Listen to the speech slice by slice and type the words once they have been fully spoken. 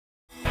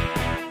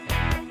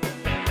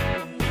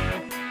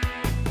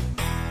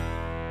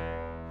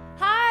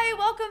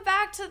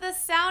back to the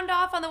Sound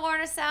Off on the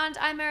Warner Sound.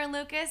 I'm Erin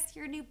Lucas,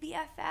 your new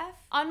BFF.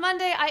 On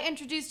Monday, I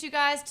introduced you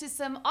guys to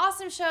some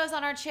awesome shows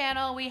on our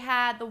channel. We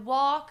had The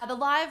Walk, The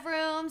Live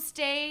Room,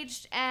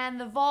 Staged, and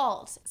The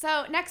Vault.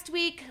 So next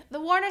week, the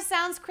Warner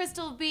Sound's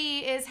Crystal B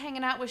is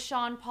hanging out with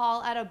Sean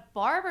Paul at a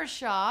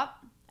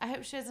barbershop. I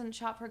hope she doesn't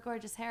chop her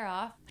gorgeous hair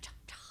off.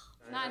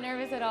 Not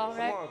nervous at all,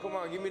 right? Come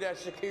on, give me that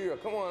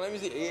Shakira. Come on, let me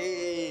see.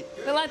 Hey.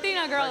 The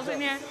Latina girls in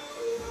here.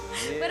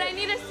 Yeah. But I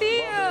need to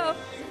see you.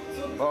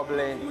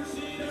 Bubbly.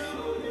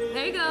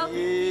 There you go.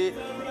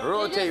 Yeah.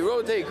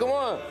 Rotate, come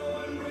on.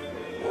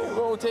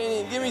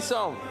 Rotating, give me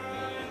some.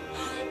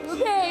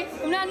 Okay,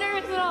 I'm not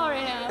nervous at all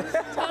right now.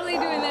 Totally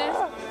doing this.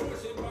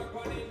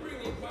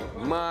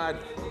 Mad.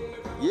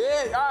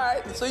 Yeah, all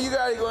right, so you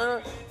got it going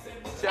on.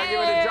 She's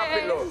giving me the drop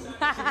it low.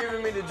 She's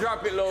giving me the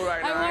drop it low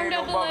right now. I warmed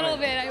up a little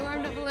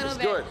bit. It's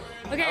good.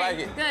 Okay, I like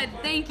it. Good,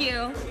 thank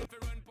you.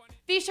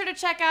 Be sure to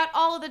check out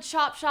all of the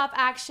Chop Shop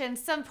action.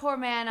 Some poor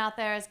man out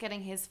there is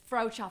getting his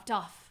fro chopped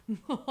off. And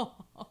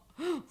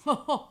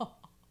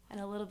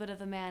a little bit of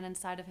the man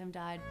inside of him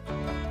died.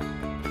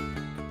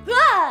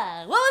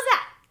 Ah, what was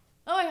that?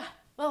 Oh my God,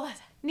 what was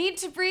it?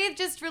 NeedToBreathe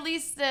just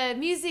released a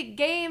music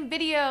game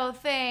video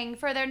thing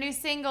for their new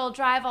single,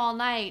 Drive All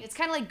Night. It's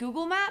kind of like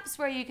Google Maps,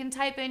 where you can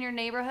type in your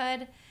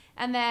neighborhood,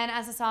 and then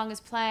as the song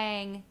is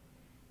playing,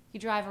 you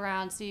drive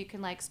around so you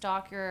can like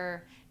stalk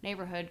your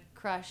neighborhood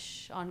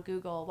crush on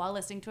Google while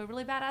listening to a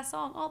really badass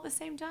song all at the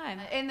same time.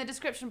 In the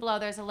description below,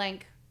 there's a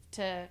link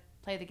to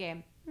play the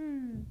game.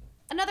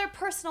 Another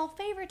personal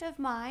favorite of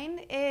mine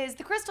is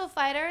the Crystal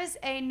Fighters,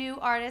 a new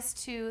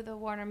artist to the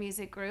Warner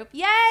Music Group.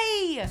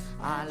 Yay!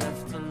 I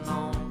left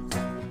alone.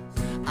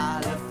 I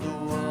left the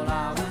world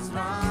I was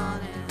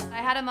running.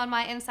 I had him on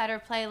my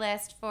Insider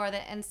playlist for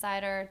the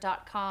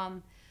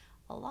Insider.com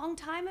a long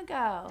time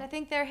ago. I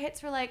think their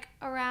hits were like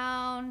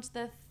around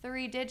the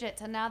 3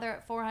 digits, and now they're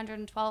at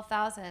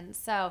 412,000.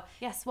 So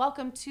yes,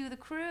 welcome to the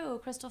crew,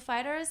 Crystal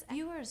Fighters.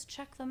 Viewers,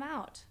 check them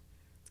out.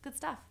 It's good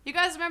stuff. You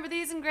guys remember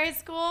these in grade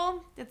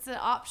school? It's an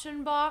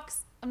option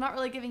box. I'm not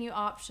really giving you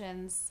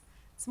options.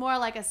 It's more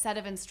like a set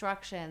of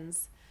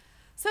instructions.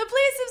 So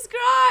please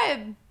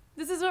subscribe.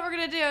 This is what we're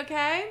gonna do,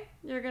 okay?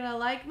 You're gonna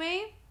like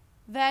me,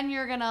 then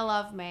you're gonna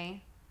love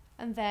me,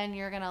 and then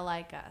you're gonna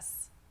like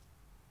us.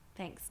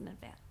 Thanks in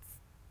advance.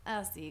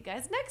 I'll see you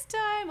guys next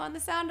time on The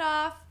Sound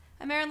Off.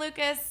 I'm Erin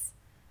Lucas.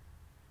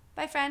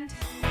 Bye, friend.